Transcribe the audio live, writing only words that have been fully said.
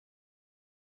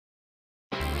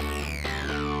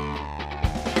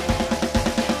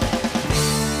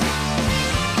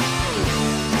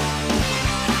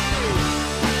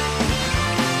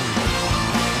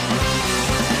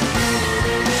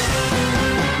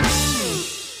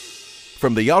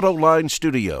From the Autoline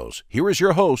Studios, here is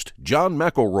your host, John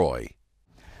McElroy.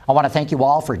 I want to thank you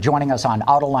all for joining us on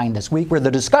Autoline this week, where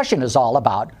the discussion is all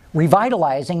about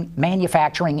revitalizing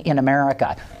manufacturing in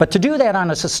America. But to do that on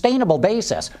a sustainable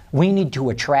basis, we need to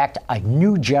attract a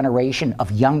new generation of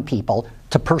young people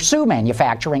to pursue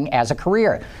manufacturing as a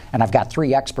career. And I've got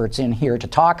three experts in here to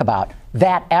talk about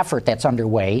that effort that's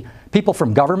underway, people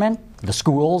from government, the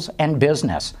schools, and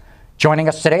business. Joining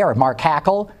us today are Mark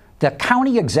Hackel, the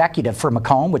county executive for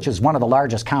Macomb, which is one of the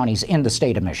largest counties in the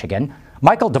state of Michigan.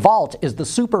 Michael DeVault is the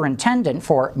superintendent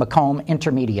for Macomb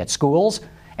Intermediate Schools.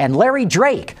 And Larry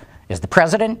Drake is the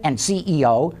president and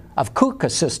CEO of KUKA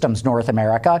Systems North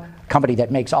America, a company that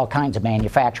makes all kinds of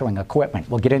manufacturing equipment.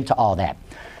 We'll get into all that.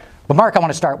 But Mark, I want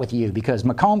to start with you because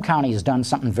Macomb County has done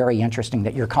something very interesting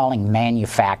that you're calling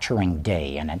Manufacturing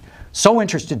Day. And I'm so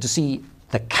interested to see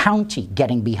the county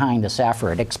getting behind this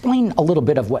effort. Explain a little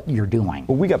bit of what you're doing.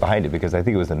 Well, we got behind it because I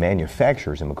think it was the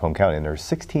manufacturers in Macomb County, and there are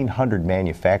 1,600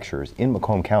 manufacturers in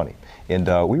Macomb County. And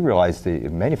we realized the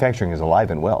manufacturing is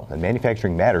alive and well, and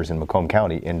manufacturing matters in Macomb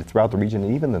County and throughout the region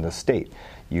and even in the state.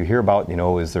 You hear about,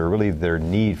 is there really their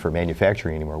need for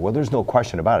manufacturing anymore? Well, there's no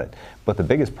question about it. But the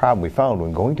biggest problem we found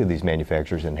when going to these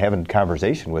manufacturers and having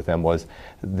conversation with them was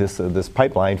this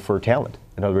pipeline for talent.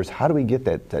 In other words, how do we get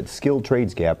that skilled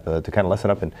trades gap to kind of lessen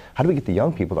up, and how do we get the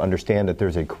young people to understand that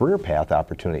there's a career path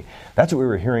opportunity? That's what we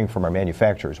were hearing from our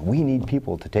manufacturers. We need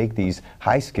people to take these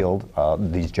high-skilled,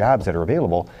 these jobs that are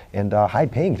available, and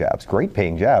high-paying jobs,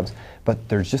 great-paying jobs, but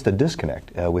there's just a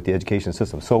disconnect with the education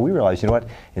system. So we realized,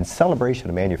 in celebration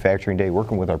of Manufacturing Day,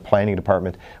 working with our planning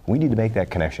department, we need to make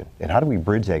that connection. And how do we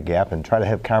bridge that gap and try to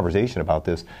have conversation about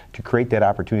this to create that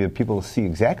opportunity for people to see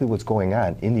exactly what's going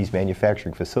on in these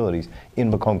manufacturing facilities in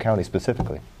Macomb County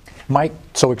specifically? Mike,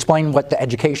 so explain what the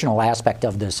educational aspect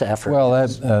of this effort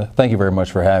is. Thank you very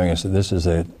much for having us. This is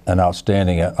an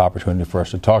outstanding opportunity for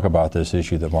us to talk about this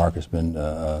issue that Mark has been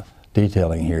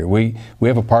detailing here. We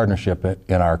have a partnership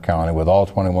in our county with all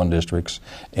 21 districts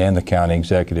and the county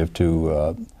executive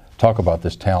to talk about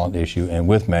this talent issue and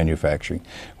with manufacturing.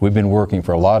 We've been working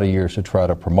for a lot of years to try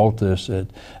to promote this.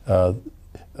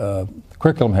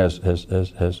 Curriculum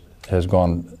has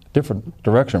gone different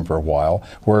direction for a while,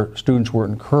 where students were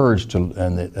encouraged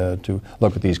to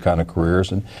look at these kind of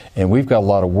careers, and we've got a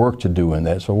lot of work to do in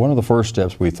that. So one of the first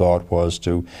steps we thought was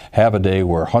to have a day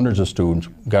where hundreds of students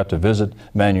got to visit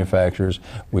manufacturers.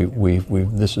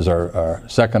 This is our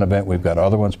second event. We've got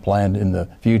other ones planned in the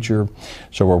future.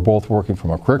 So we're both working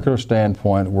from a curricular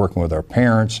standpoint, working with our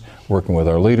parents, working with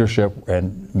our leadership,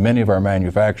 and many of our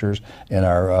manufacturers and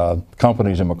our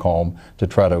companies in Macomb to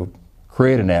try to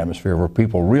create an atmosphere where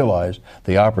people realize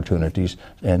the opportunities,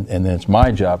 and then it's my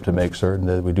job to make certain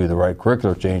that we do the right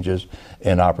curricular changes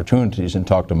and opportunities and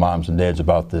talk to moms and dads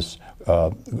about this,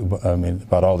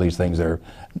 about all these things that are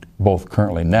both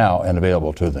currently now and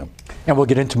available to them. And we'll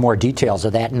get into more details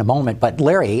of that in a moment. But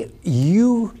Larry,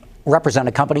 you represent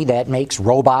a company that makes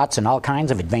robots and all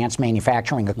kinds of advanced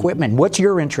manufacturing equipment. What's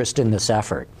your interest in this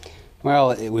effort?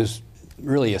 Well, it was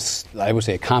really, I would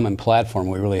say, a common platform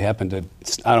we really happened to,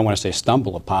 I don't want to say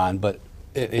stumble upon, but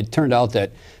it turned out that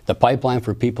the pipeline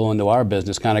for people into our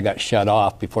business kind of got shut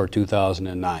off before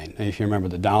 2009. And if you remember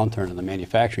the downturn in the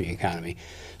manufacturing economy.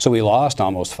 So we lost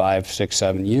almost 5, 6,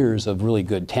 7 years of really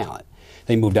good talent.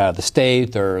 They moved out of the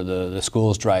state, or the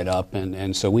schools dried up,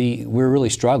 and so we're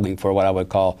really struggling for what I would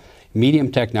call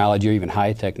medium technology or even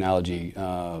high technology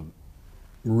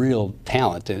real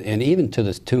talent, and even to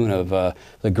the tune of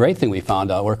the great thing we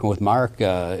found out working with Mark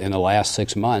in the last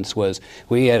 6 months was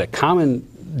we had a common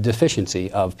deficiency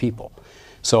of people.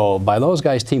 So by those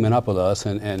guys teaming up with us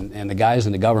and the guys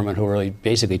in the government who are really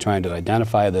basically trying to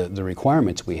identify the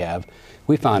requirements we have,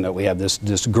 we found that we have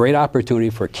this great opportunity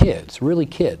for kids, really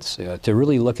kids, to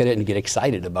really look at it and get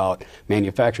excited about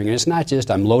manufacturing. And it's not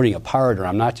just I'm loading a part, or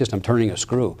I'm turning a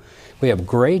screw. We have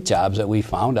great jobs that we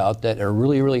found out that are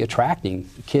really, really attracting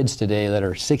kids today that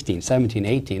are 16, 17,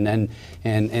 18.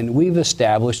 And we've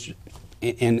established,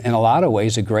 in a lot of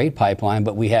ways, a great pipeline,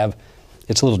 but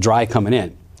it's a little dry coming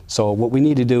in. So what we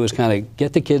need to do is kind of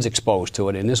get the kids exposed to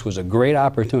it, and this was a great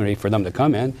opportunity for them to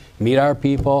come in, meet our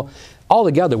people. All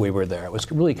together we were there. It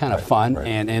was really kind of fun, right.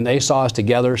 And they saw us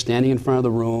together standing in front of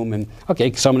the room, and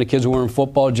okay, some of the kids were wearing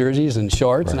football jerseys and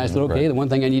shorts, right, and I said, okay, the one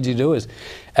thing I need you to do is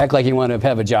act like you want to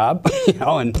have a job,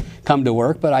 and come to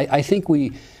work. But I think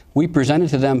we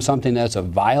presented to them something that's a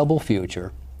viable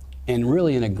future And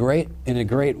really, in a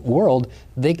great world,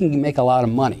 they can make a lot of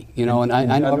money, you know. And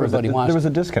I know everybody wants. There was a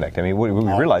disconnect. I mean, we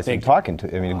realized in talking to,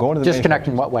 going to the disconnect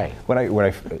in what way? When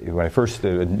I first,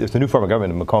 it's a new form of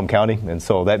government in Macomb County, and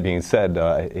so that being said,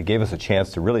 it gave us a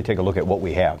chance to really take a look at what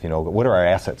we have. You know, what are our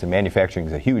assets? And manufacturing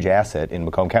is a huge asset in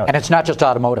Macomb County. And it's not just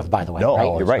automotive, by the way. No,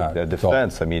 right? you're right.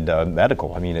 Defense. I mean,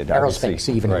 medical. I mean,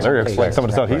 aerospace, even. Right. Some of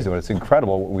the stuff he's doing, it's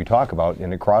incredible what we talk about,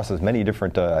 and it crosses many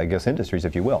different, industries,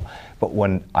 if you will. But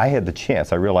when I had the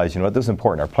chance, I realized, you know what, this is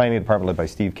important. Our planning department, led by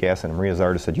Steve Cass and Maria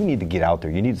Zarda, said, you need to get out there.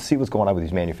 You need to see what's going on with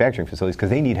these manufacturing facilities because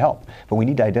they need help. But we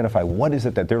need to identify what is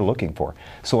it that they're looking for.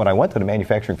 So when I went to the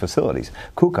manufacturing facilities,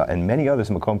 KUKA and many others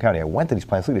in Macomb County, I went to these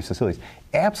plants, look at these facilities.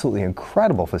 Absolutely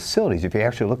incredible facilities if you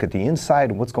actually look at the inside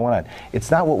and what's going on. It's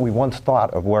not what we once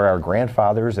thought of where our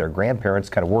grandfathers, our grandparents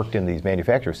kind of worked in these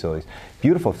manufacturing facilities.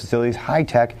 Beautiful facilities, high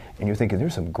tech, and you're thinking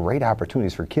there's some great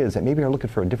opportunities for kids that maybe are looking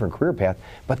for a different career path,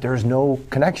 but there's no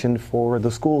connection for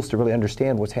the schools to really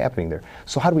understand what's happening there.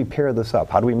 So how do we pair this up?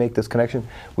 How do we make this connection?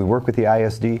 We work with the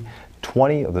ISD.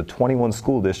 20 of the 21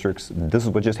 school districts, this is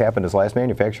what just happened this last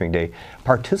manufacturing day,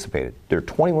 participated. There are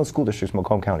 21 school districts in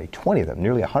Macomb County, 20 of them,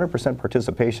 nearly 100%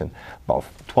 participation, about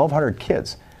 1,200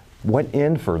 kids went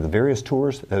in for the various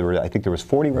tours. I think there was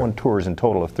 41 tours in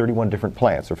total of 31 different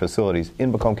plants or facilities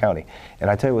in Macomb County. And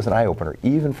I tell you, it was an eye-opener,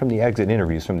 even from the exit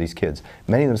interviews from these kids.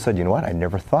 Many of them said, you know what, I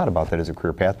never thought about that as a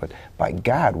career path, but by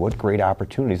God, what great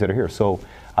opportunities that are here. So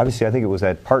obviously, I think it was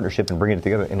that partnership and bringing it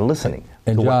together and listening.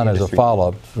 And John, as a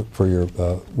follow-up for your,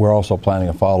 we're also planning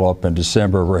a follow-up in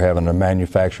December. We're having a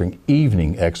manufacturing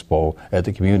evening expo at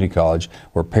the community college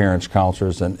where parents,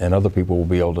 counselors, and other people will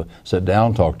be able to sit down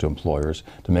and talk to employers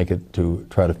to make it to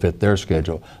try to fit their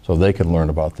schedule so they can learn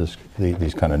about these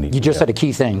kind of needs. You just said a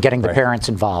key thing, getting the parents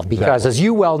involved, because as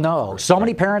you well know, so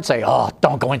many parents say, oh,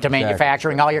 don't go into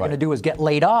manufacturing. All you're going to do is get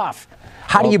laid off.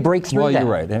 How do you break through that?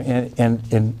 Well, you're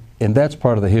right. And that's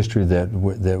part of the history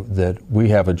that we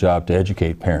have a job to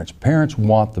educate parents. Parents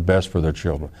want the best for their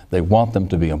children. They want them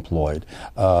to be employed.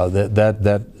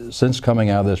 That since coming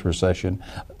out of this recession,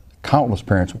 countless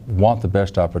parents want the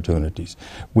best opportunities.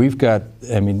 We've got,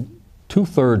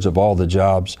 2/3 of all the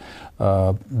jobs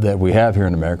that we have here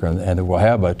in America and that we'll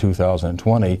have by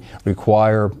 2020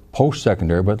 require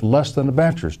post-secondary, but less than a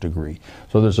bachelor's degree.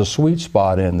 So there's a sweet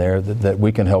spot in there that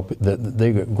we can help. That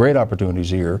they get great opportunities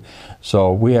here.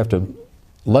 So we have to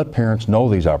let parents know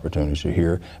these opportunities are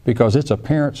here because it's a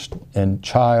parent and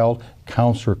child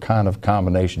counselor kind of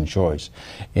combination choice.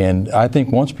 And I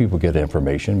think once people get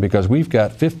information, because we've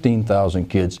got 15,000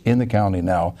 kids in the county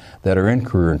now that are in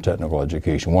career and technical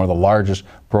education, one of the largest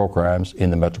programs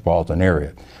in the metropolitan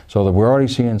area. So that we're already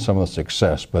seeing some of the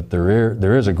success, but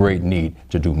there is a great need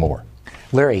to do more.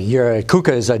 Larry,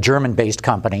 KUKA is a German-based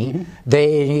company. Mm-hmm.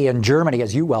 They, in Germany,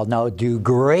 as you well know, do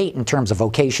great in terms of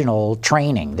vocational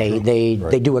training. They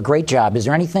do a great job. Is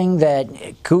there anything that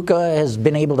KUKA has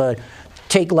been able to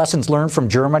take lessons learned from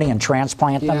Germany and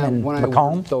transplant them in when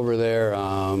Macomb? I worked over there,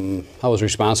 I was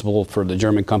responsible for the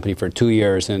German company for 2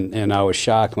 years, and I was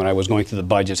shocked when I was going through the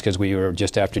budgets because we were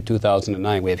just after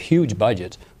 2009. We have huge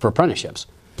budgets for apprenticeships.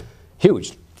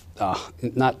 Huge.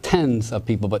 Not tens of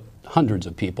people, but hundreds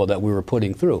of people that we were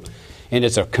putting through. And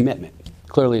it's a commitment.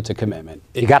 Clearly, it's a commitment.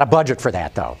 You got a budget for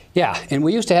that, though. Yeah, and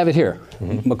we used to have it here.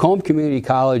 Mm-hmm. Macomb Community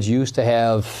College used to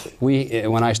have,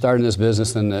 when I started this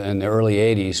business in the early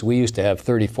 80s, we used to have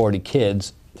 30, 40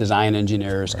 kids, design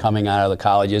engineers, coming out of the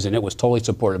colleges, and it was totally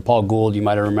supported. Paul Gould, you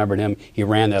might have remembered him, he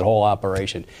ran that whole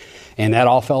operation. And that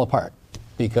all fell apart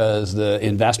because the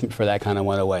investment for that kind of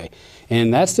went away.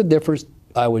 And that's the difference,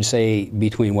 I would say,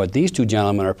 between what these two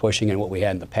gentlemen are pushing and what we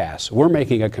had in the past. We're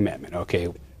making a commitment, okay?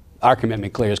 Our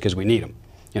commitment clear is because we need them.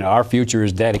 Our future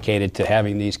is dedicated to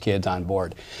having these kids on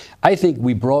board. I think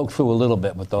we broke through a little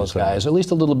bit with those guys, at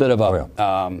least a little bit of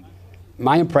a,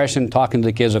 my impression talking to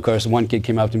the kids, of course, one kid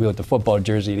came up to me with the football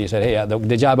jersey and he said, hey,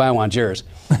 the job I want's yours.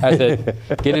 I said,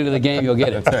 get into the game, you'll get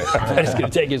it. It's going to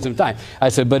take you some time. I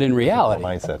said, but in reality,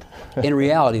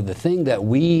 the thing that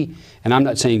we, and I'm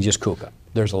not saying just KUKA,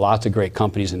 there's lots of great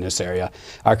companies in this area.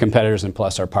 Our competitors and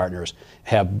plus our partners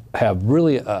have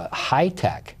really a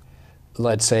high-tech,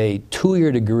 let's say,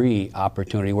 2-year degree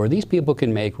opportunity where these people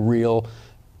can make real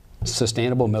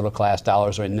sustainable middle-class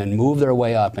dollars and then move their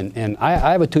way up. And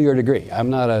I have a 2-year degree. I'm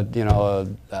not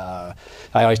I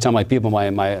always tell my people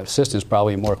my assistant's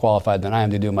probably more qualified than I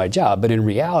am to do my job. But in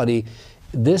reality,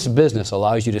 this business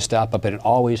allows you to step up, and it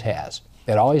always has.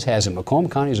 It always has, and Macomb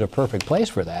County is a perfect place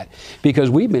for that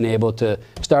because we've been able to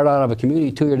start out of a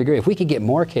community 2-year degree. If we could get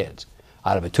more kids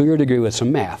out of a 2-year degree with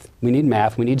some math. We need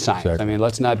math, we need science. Exactly. I mean,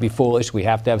 let's not be foolish. We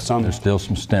have to have some. There's still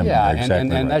some STEM Yeah, in there, exactly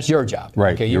and right. that's your job.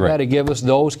 Right, Okay, you're you've right. got to give us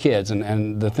those kids,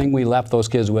 and the thing we left those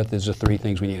kids with is the 3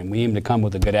 things we need them. We need them to come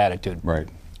with a good attitude. Right.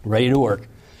 Ready to work.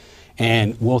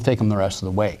 And we'll take them the rest of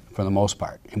the way, for the most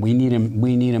part. And we need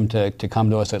them to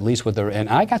come to us at least with their. And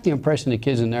I got the impression the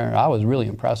kids in there, I was really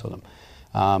impressed with them.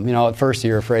 At first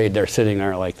you're afraid they're sitting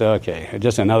there like, okay,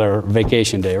 just another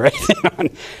vacation day, right?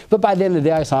 But by the end of the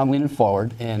day, I saw them leaning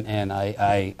forward, and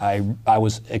I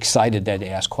was excited that they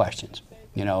asked questions.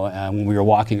 When we were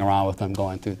walking around with them,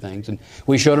 going through things, and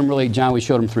we showed them John. We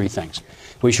showed them 3 things.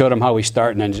 We showed them how we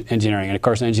start in engineering, and of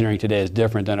course, engineering today is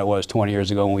different than it was 20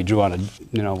 years ago when we drew on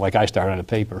like I started on a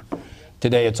paper.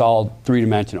 Today, it's all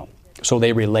 3-dimensional, so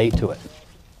they relate to it.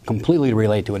 Completely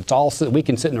relate to it. It's all, we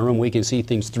can sit in a room, we can see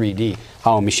things 3D,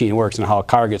 how a machine works and how a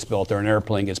car gets built or an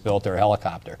airplane gets built or a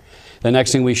helicopter. The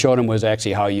next thing we showed them was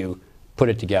actually how you put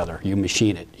it together, you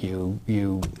machine it,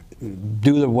 you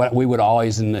do what we would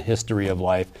always in the history of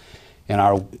life in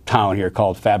our town here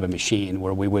called Fab and Machine,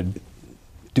 where we would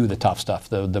do the tough stuff,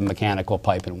 the mechanical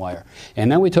pipe and wire.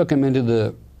 And then we took them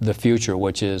into the future,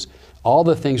 which is all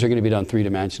the things are going to be done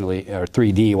 3-dimensionally or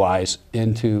 3D wise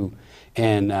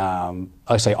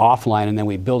I say offline, and then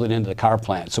we build it into the car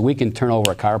plant. So we can turn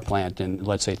over a car plant in,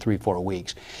 let's say, 3-4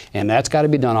 weeks. And that's got to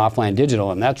be done offline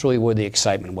digital, and that's really where the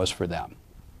excitement was for them.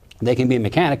 They can be a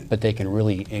mechanic, but they can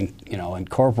really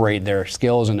incorporate their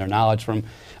skills and their knowledge from,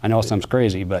 I know it sounds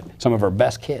crazy, but some of our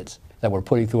best kids that we're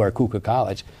putting through our KUKA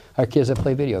College are kids that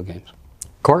play video games.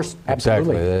 Of course,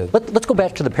 absolutely. Exactly. Let's go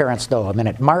back to the parents, though, a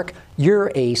minute. Mark,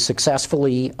 you're a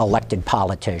successfully elected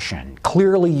politician.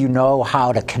 Clearly, you know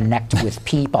how to connect with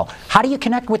people. How do you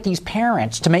connect with these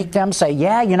parents to make them say,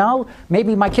 yeah,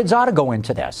 maybe my kids ought to go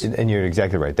into this? And you're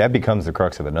exactly right. That becomes the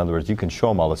crux of it. In other words, you can show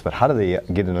them all this, but how do they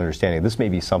get an understanding? This may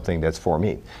be something that's for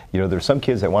me. There's some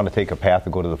kids that want to take a path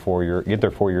to go to the 4-year, get their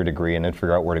 4-year degree, and then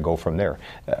figure out where to go from there.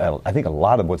 I think a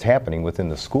lot of what's happening within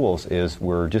the schools is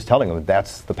we're just telling them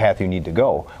that's the path you need to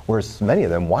go. Whereas many of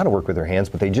them want to work with their hands,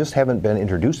 but they just haven't been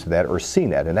introduced to that or seen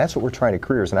that. And that's what we're trying to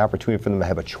create, is an opportunity for them to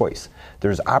have a choice.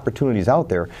 There's opportunities out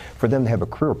there for them to have a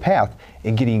career path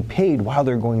and getting paid while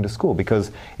they're going to school,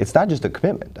 because it's not just a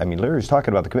commitment. I mean, Larry's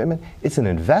talking about the commitment. It's an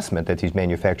investment that these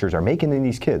manufacturers are making in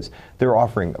these kids. They're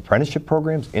offering apprenticeship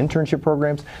programs, internship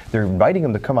programs. They're inviting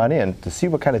them to come on in to see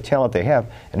what kind of talent they have,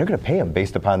 and they're going to pay them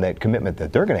based upon that commitment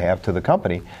that they're going to have to the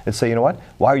company and say, you know what,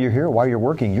 while you're here, while you're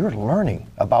working, you're learning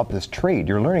about this trade.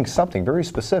 You're learning something very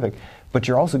specific, but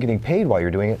you're also getting paid while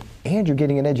you're doing it, and you're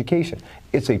getting an education.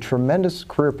 It's a tremendous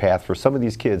career path for some of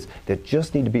these kids that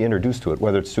just need to be introduced to it,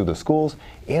 whether it's through the schools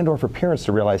and or for parents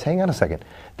to realize, hang on a second,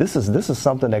 this is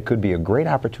something that could be a great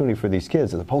opportunity for these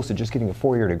kids, as opposed to just getting a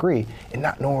 4-year degree and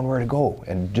not knowing where to go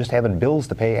and just having bills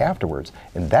to pay afterwards.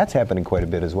 And that's happening quite a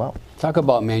bit as well. Talk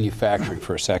about manufacturing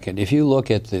for a second. If you look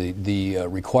at the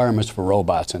requirements for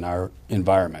robots in our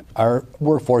environment, our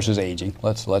workforce is aging.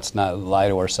 Let's not lie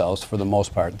to ourselves. For the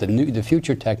most part, the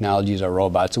future technologies are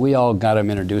robots. We all got them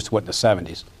introduced in the 70s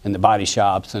in the body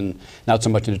shops, and not so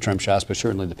much in the trim shops, but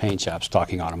certainly the paint shops,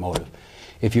 talking automotive.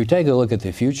 If you take a look at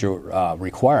the future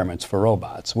requirements for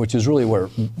robots, which is really where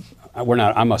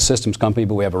I'm a systems company,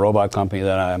 but we have a robot company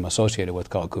that I'm associated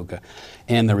with called KUKA.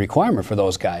 And the requirement for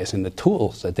those guys and the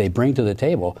tools that they bring to the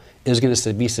table is going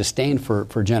to be sustained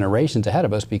for generations ahead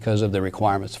of us because of the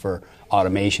requirements for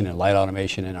automation and light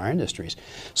automation in our industries.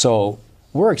 So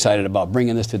we're excited about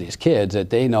bringing this to these kids,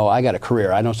 that they know, I got a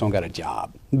career, I know someone got a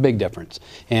job. Big difference.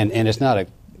 And it's not a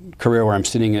career where I'm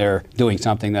sitting there doing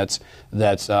something that's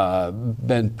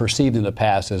been perceived in the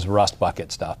past as rust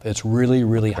bucket stuff. It's really,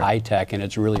 really high tech, and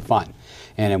it's really fun.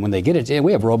 And when they get it,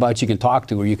 we have robots you can talk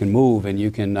to, or you can move, and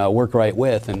you can work right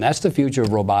with. And that's the future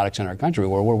of robotics in our country,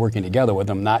 where we're working together with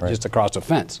them, not just across a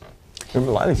fence. A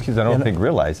lot of these kids, I don't think,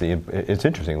 realize it's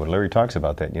interesting when Larry talks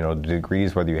about that. The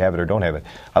degrees, whether you have it or don't have it.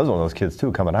 I was one of those kids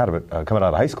too, coming out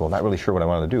of high school, not really sure what I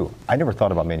wanted to do. I never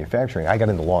thought about manufacturing. I got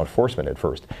into law enforcement at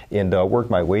first, and worked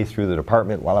my way through the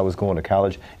department while I was going to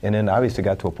college, and then obviously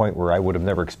got to a point where I would have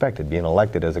never expected being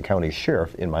elected as a county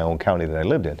sheriff in my own county that I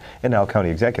lived in, and now county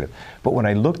executive. But when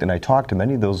I looked and I talked to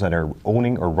many of those that are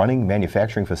owning or running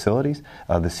manufacturing facilities,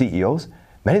 the CEOs.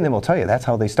 Many of them will tell you that's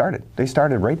how they started. They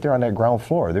started right there on that ground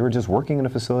floor. They were just working in a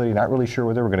facility, not really sure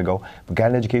where they were going to go, but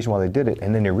got an education while they did it,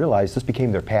 and then they realized this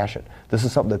became their passion. This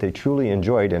is something that they truly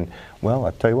enjoyed, and, well,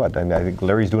 I'll tell you what, I think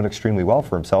Larry's doing extremely well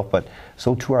for himself, but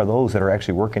so too are those that are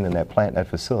actually working in that plant, that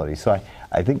facility. So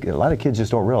I think a lot of kids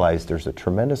just don't realize there's a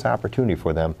tremendous opportunity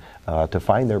for them to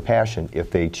find their passion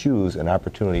if they choose an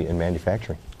opportunity in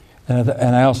manufacturing.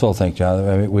 And I also think,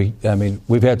 John,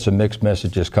 we've had some mixed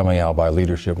messages coming out by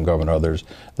leadership and government others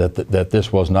that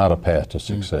this was not a path to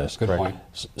success. Good point.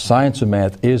 Science and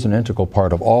math is an integral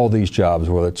part of all these jobs,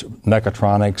 whether it's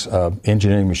mechatronics,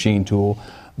 engineering, machine tool.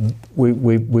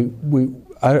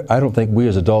 I don't think we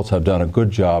as adults have done a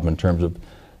good job in terms of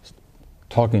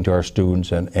talking to our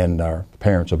students and our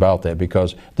parents about that,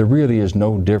 because there really is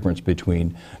no difference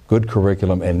between good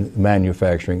curriculum and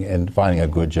manufacturing and finding a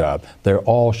good job. They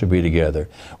all should be together.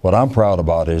 What I'm proud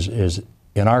about is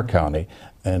in our county,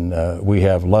 and we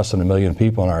have less than 1 million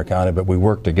people in our county, but we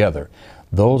work together.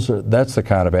 That's the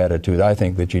kind of attitude I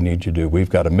think that you need to do. We've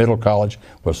got a middle college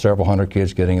with several hundred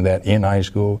kids getting that in high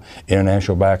school,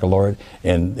 international baccalaureate,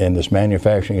 and this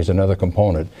manufacturing is another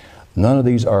component. None of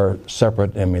these are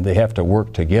separate. I mean, they have to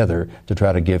work together to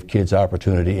try to give kids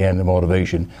opportunity and the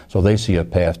motivation so they see a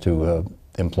path to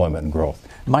employment and growth.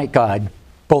 Mike,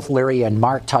 both Larry and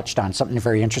Mark touched on something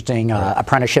very interesting,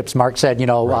 apprenticeships. Mark said,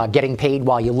 getting paid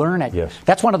while you learn it. Yes.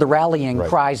 That's one of the rallying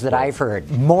cries that I've heard.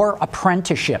 More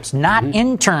apprenticeships, not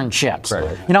internships.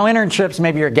 Right. Internships,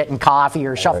 maybe you're getting coffee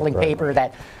or shuffling paper.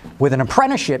 That with an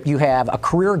apprenticeship, you have a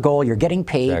career goal, you're getting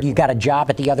paid, you got a job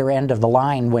at the other end of the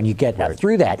line when you get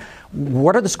through that.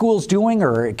 What are the schools doing,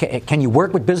 or can you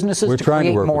work with businesses We're to trying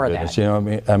create to work more with of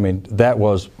business. that? I mean, that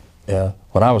was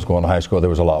when I was going to high school, there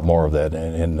was a lot more of that,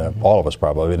 and all of us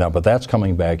probably now. But that's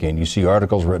coming back in. You see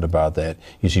articles written about that.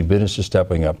 You see businesses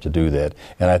stepping up to do that.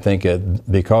 And I think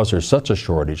because there's such a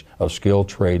shortage of skilled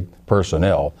trade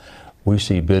personnel, we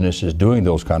see businesses doing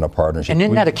those kind of partnerships. And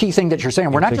isn't that a key thing that you're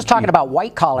saying? We're not just talking about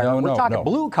white collar. We're talking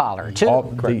blue collar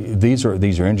too. These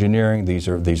are engineering. These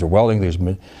are welding. These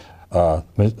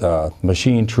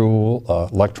machine tool,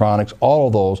 electronics. All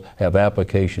of those have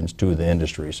applications to the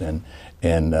industries, and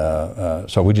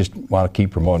so we just want to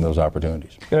keep promoting those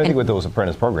opportunities. I think with those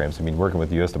apprentice programs, working with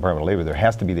the U.S. Department of Labor, there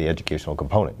has to be the educational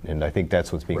component, and I think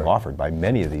that's what's being offered by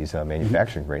many of these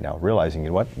manufacturing right now,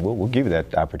 realizing, we'll give you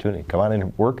that opportunity. Come on in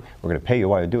and work, we're going to pay you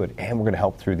while you do it, and we're going to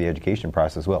help through the education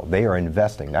process as well. They are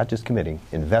investing, not just committing,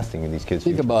 investing in these kids'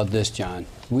 Think future. about this, John.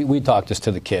 We talk this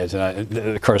to the kids, and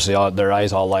of course their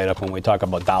eyes all light up when we talk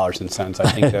about dollars and cents.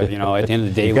 I think that, at the end of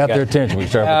the day, you got their attention. We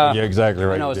start. You're exactly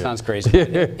right. I know it sounds crazy.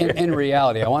 In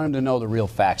reality, I want them to know the real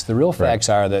facts. The real facts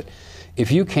are that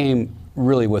if you came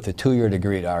really with a 2-year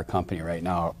degree to our company right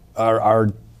now, our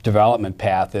development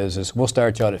path is we'll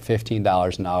start you out at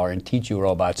 $15 an hour and teach you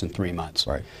robots in 3 months.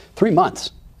 Right. 3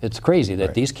 months. It's crazy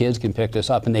that these kids can pick this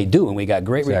up, and they do, and we got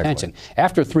great retention.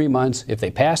 After 3 months, if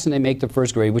they pass and they make the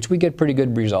first grade, which we get pretty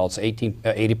good results,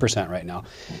 80% right now,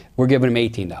 we're giving them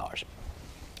 $18.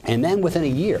 And then within a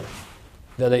year,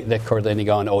 then they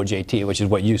go on OJT, which is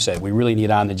what you said. We really need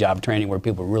on-the-job training where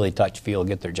people really touch, feel,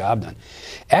 get their job done.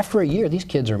 After a year, these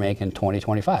kids are making $20,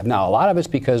 $25. Now, a lot of it's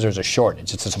because there's a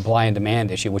shortage. It's a supply and demand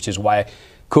issue, which is why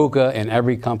KUKA and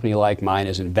every company like mine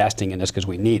is investing in this because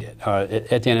we need it.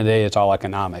 At the end of the day, it's all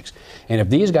economics. And if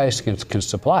these guys can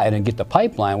supply it and get the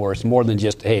pipeline where it's more than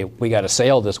just, hey, we got a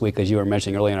sale this week, as you were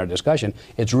mentioning earlier in our discussion,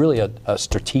 it's really a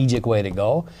strategic way to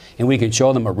go, and we can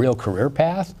show them a real career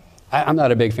path. I'm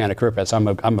not a big fan of career paths. I'm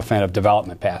a fan of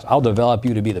development paths. I'll develop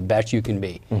you to be the best you can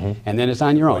be. And then it's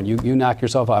on your own. You knock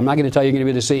yourself out. I'm not going to tell you you're going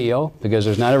to be the CEO, because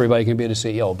there's not everybody can be the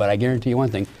CEO. But I guarantee you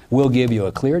one thing. We'll give you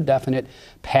a clear, definite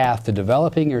path to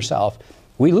developing yourself.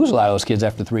 We lose a lot of those kids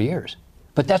after 3 years.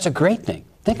 But that's a great thing.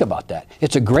 Think about that.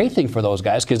 It's a great thing for those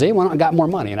guys because they got more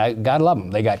money, and I gotta love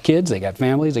them. They got kids, they got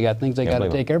families, they got things they got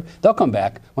to take care of. They'll come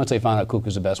back once they find out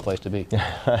KUKA's the best place to be.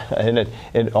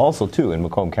 and also, too, in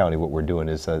Macomb County, what we're doing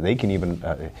is they can even,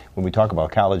 when we talk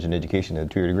about college and education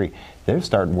and a 2-year degree, they're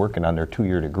starting working on their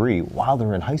 2-year degree while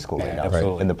they're in high school right now.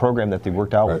 Absolutely. And the program that they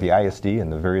worked out with the ISD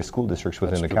and the various school districts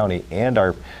within the county, and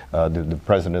our the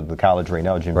president of the college right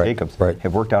now, Jim Jacobs,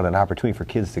 have worked out an opportunity for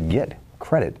kids to get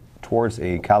credit towards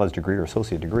a college degree or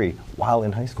associate degree while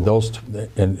in high school.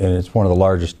 And it's one of the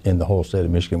largest in the whole state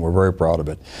of Michigan. We're very proud of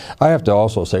it. I have to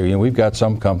also say, we've got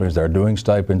some companies that are doing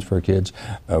stipends for kids.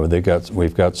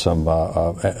 We've got some.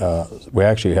 We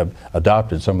actually have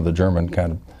adopted some of the German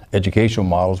kind of educational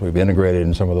models. We've integrated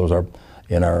in some of those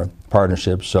in our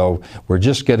partnerships. So we're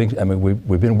just getting.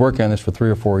 We've been working on this for 3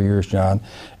 or 4 years, John,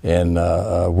 and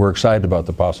we're excited about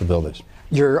the possibilities.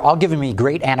 You're all giving me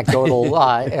great anecdotal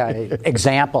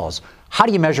examples. How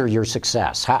do you measure your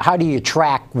success? How do you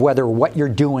track whether what you're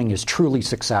doing is truly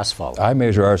successful? I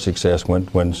measure our success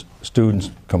when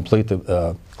students complete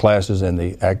the classes and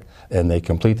they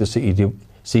complete the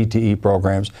CTE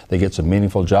programs. They get some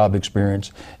meaningful job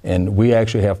experience. And we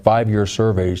actually have 5-year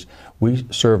surveys. We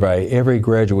survey every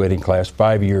graduating class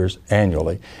 5 years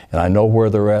annually, and I know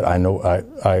where they're at. I know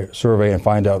I survey and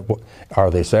find out are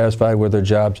they satisfied with their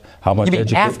jobs, how much. You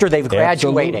mean after they've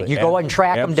graduated? Absolutely. You go and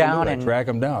track them down and track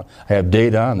them down. I have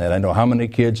data on that. I know how many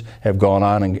kids have gone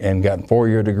on and gotten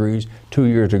 4-year degrees,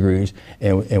 2-year degrees,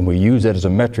 and we use that as a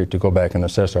metric to go back and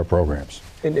assess our programs.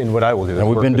 And what I will do is and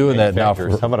we've been doing that now. I'm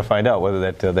going to find out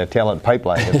whether that talent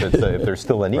pipeline, if there's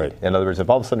still a need. Right. In other words, if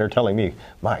all of a sudden they're telling me,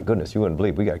 my goodness, you wouldn't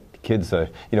believe we got kids, and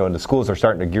the schools are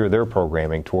starting to gear their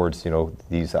programming towards,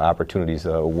 these opportunities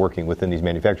working within these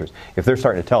manufacturers. If they're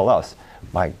starting to tell us,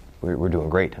 we're doing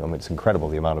great. I mean, it's incredible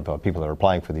the amount of people that are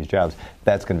applying for these jobs.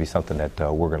 That's going to be something that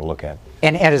we're going to look at.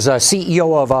 And as a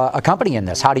CEO of a company in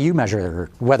this, how do you measure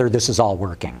whether this is all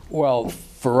working? Well,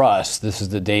 for us, this is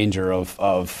the danger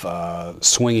of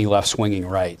swinging left, swinging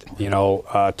right.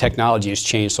 Technology has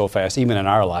changed so fast, even in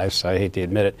our lives. I hate to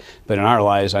admit it, but in our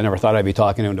lives, I never thought I'd be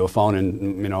talking into a phone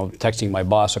and texting my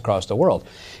boss across the world.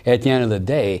 At the end of the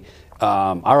day,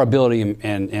 our ability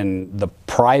in the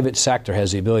private sector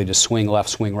has the ability to swing left,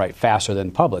 swing right faster than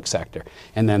public sector.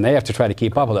 And then they have to try to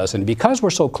keep up with us. And because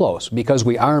we're so close, because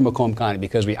we are in Macomb County,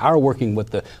 because we are working with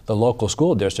the local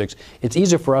school districts, it's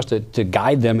easier for us to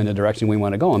guide them in the direction we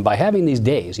want to go. And by having these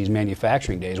days, these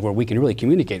manufacturing days, where we can really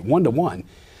communicate one-to-one,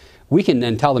 we can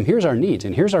then tell them, here's our needs,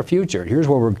 and here's our future, and here's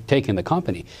where we're taking the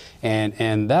company.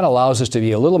 And that allows us to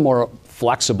be a little more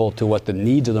flexible to what the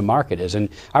needs of the market is. And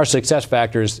our success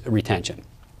factor is retention,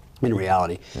 in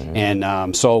reality. Mm-hmm.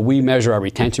 And so we measure our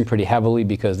retention pretty heavily,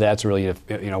 because that's really,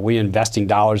 we're investing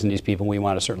dollars in these people, and we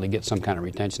want to certainly get some kind of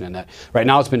retention in that. Right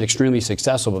now it's been extremely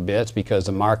successful, but that's because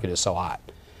the market is so hot.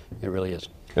 It really is.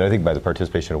 And I think by the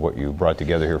participation of what you brought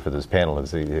together here for this panel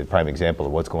is the prime example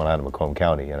of what's going on in Macomb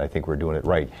County, and I think we're doing it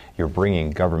right. You're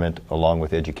bringing government along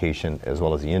with education as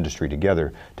well as the industry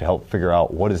together to help figure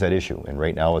out what is that issue. And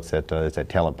right now it's that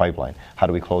talent pipeline. How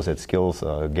do we close that skills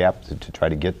gap to try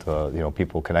to get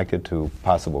people connected to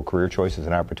possible career choices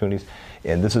and opportunities?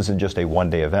 And this isn't just a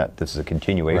one-day event. This is a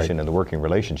continuation, and the working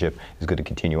relationship is going to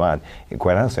continue on. And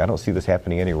quite honestly, I don't see this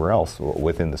happening anywhere else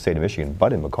within the state of Michigan,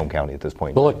 but in Macomb County at this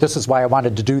point. Well, look, this is why I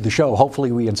wanted to do the show.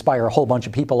 Hopefully we inspire a whole bunch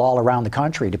of people all around the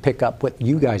country to pick up what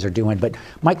you guys are doing. But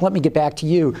Mike, let me get back to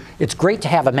you. It's great to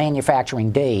have a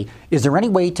manufacturing day. Is there any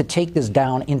way to take this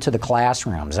down into the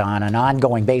classrooms on an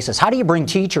ongoing basis? How do you bring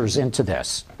teachers into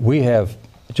this? We have,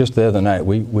 just the other night,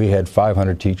 we had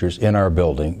 500 teachers in our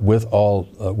building with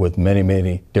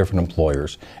many different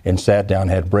employers, and sat down,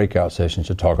 had breakout sessions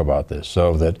to talk about this,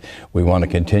 so that we want to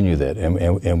continue that.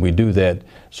 And we do that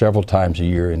several times a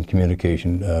year in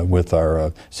communication with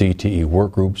our CTE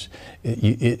work groups.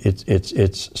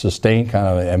 It's sustained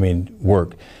kind of,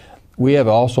 work. We have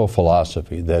also a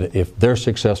philosophy that if they're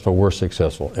successful, we're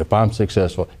successful. If I'm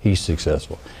successful, he's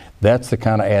successful. That's the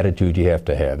kind of attitude you have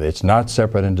to have. It's not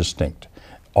separate and distinct.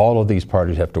 All of these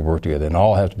parties have to work together, and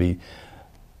all have to be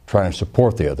trying to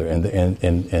support the other. And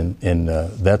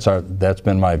that's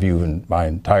been my view in my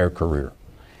entire career.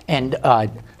 And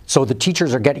so the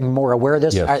teachers are getting more aware of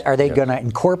this. Yes, are they going to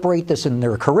incorporate this in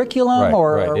their curriculum,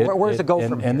 or where does it go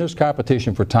from here? And there's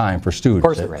competition for time for students. Of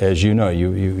course there is. As you know,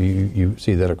 you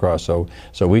see that across. So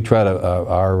we try to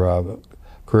our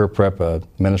career prep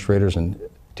administrators and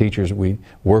teachers, we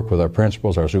work with our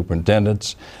principals, our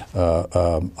superintendents.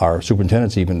 Our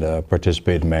superintendents even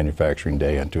participate in Manufacturing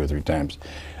Day on 2 or 3 times.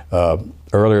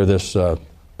 Earlier this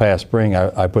past spring,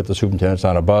 I put the superintendents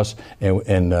on a bus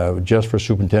and just for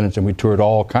superintendents, and we toured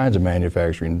all kinds of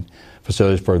manufacturing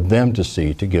facilities for them to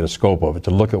see, to get a scope of it,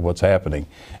 to look at what's happening.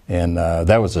 And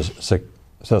that was a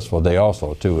successful day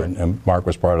also, too, and Mark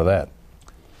was part of that.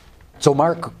 So,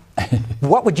 Mark,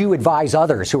 what would you advise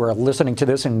others who are listening to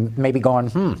this and maybe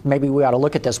going, maybe we ought to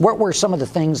look at this? What were some of the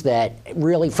things that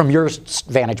really, from your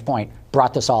vantage point,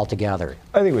 brought this all together?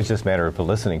 I think it was just a matter of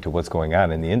listening to what's going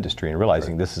on in the industry and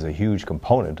realizing this is a huge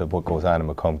component of what goes on in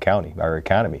Macomb County. Our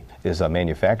economy is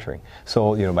manufacturing.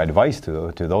 So, my advice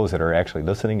to those that are actually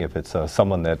listening, if it's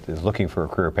someone that is looking for a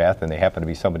career path and they happen to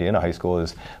be somebody in a high school,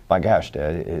 is, my gosh,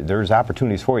 there's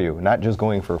opportunities for you, not just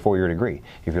going for a 4-year degree.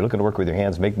 If you're looking to work with your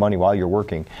hands, make money while you're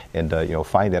working, and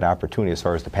find that opportunity as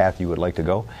far as the path you would like to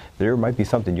go, there might be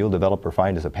something you'll develop or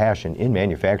find as a passion in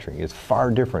manufacturing. It's far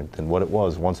different than what it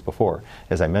was once before.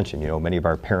 As I mentioned, many of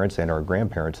our parents and our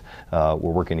grandparents were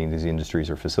working in these industries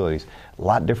or facilities. A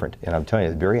lot different, and I'm telling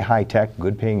you, very high-tech,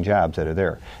 good-paying jobs that are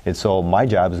there. And so my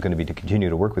job is going to be to continue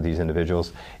to work with these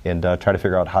individuals and try to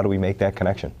figure out how do we make that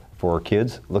connection for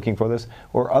kids looking for this,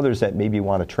 or others that maybe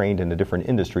want to train in a different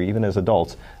industry, even as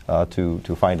adults,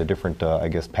 to find a different,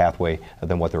 pathway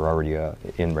than what they're already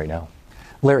in right now.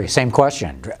 Larry, same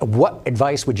question. What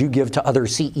advice would you give to other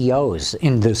CEOs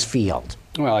in this field?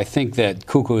 Well, I think that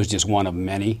KUKA is just one of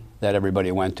many that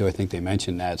everybody went to. I think they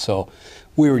mentioned that. So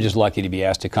we were just lucky to be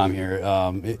asked to come here.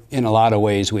 In a lot of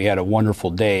ways, we had a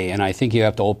wonderful day, and I think you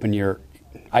have to open your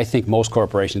 – I think most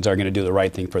corporations are going to do the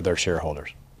right thing for their shareholders.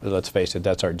 Let's face it,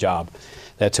 that's our job.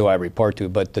 That's who I report to.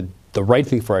 But the right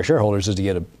thing for our shareholders is to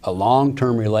get a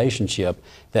long-term relationship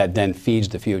that then feeds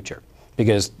the future.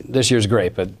 Because this year's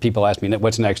great, but people ask me,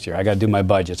 what's next year? I got to do my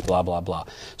budgets, blah, blah, blah.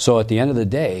 So at the end of the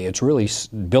day, it's really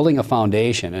building a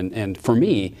foundation. And for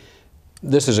me,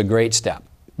 this is a great step.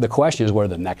 The question is, what are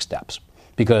the next steps?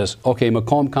 Because, okay,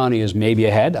 Macomb County is maybe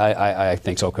ahead. I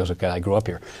think so because I grew up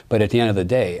here. But at the end of the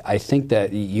day, I think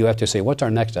that you have to say, what's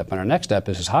our next step? And our next step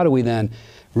is how do we then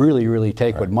really, really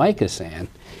take what Mike is saying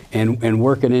and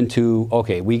work it into,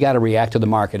 okay, we got to react to the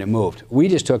market. It moved. We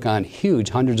just took on huge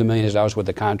hundreds of millions of dollars worth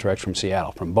of contracts from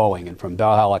Seattle, from Boeing and from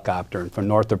Bell Helicopter and from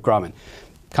Northrop Grumman.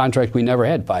 Contracts we never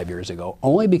had 5 years ago,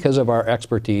 only because of our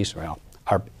expertise, well,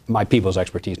 my people's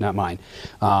expertise, not mine,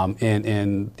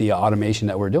 in the automation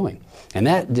that we're doing. And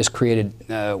that just created,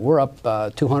 we're up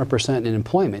 200% in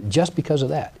employment just because of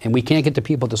that. And we can't get the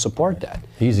people to support that.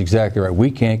 He's exactly right.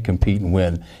 We can't compete and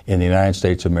win in the United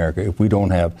States of America if we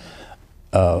don't have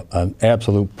an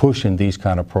absolute push in these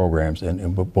kind of programs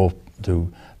and both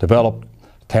to develop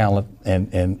talent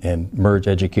and merge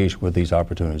education with these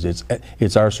opportunities.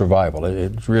 It's our survival.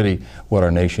 It's really what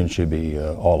our nation should be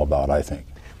all about, I think.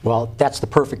 Well, that's the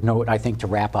perfect note, I think, to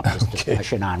wrap up this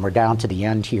discussion on. We're down to the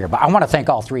end here. But I want to thank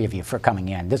all three of you for coming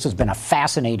in. This has been a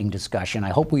fascinating discussion. I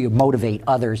hope we motivate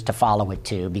others to follow it,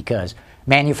 too, because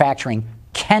manufacturing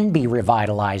can be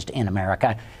revitalized in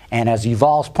America. And as you've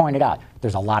all pointed out,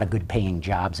 there's a lot of good paying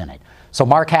jobs in it. So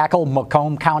Mark Hackel,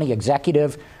 Macomb County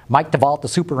Executive, Mike DeVault, the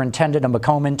Superintendent of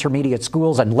Macomb Intermediate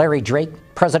Schools, and Larry Drake,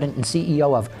 President and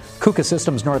CEO of KUKA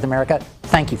Systems North America,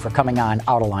 thank you for coming on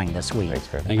Out of Line this week.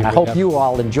 Thanks, and I hope you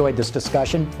all enjoyed this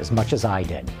discussion as much as I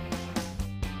did.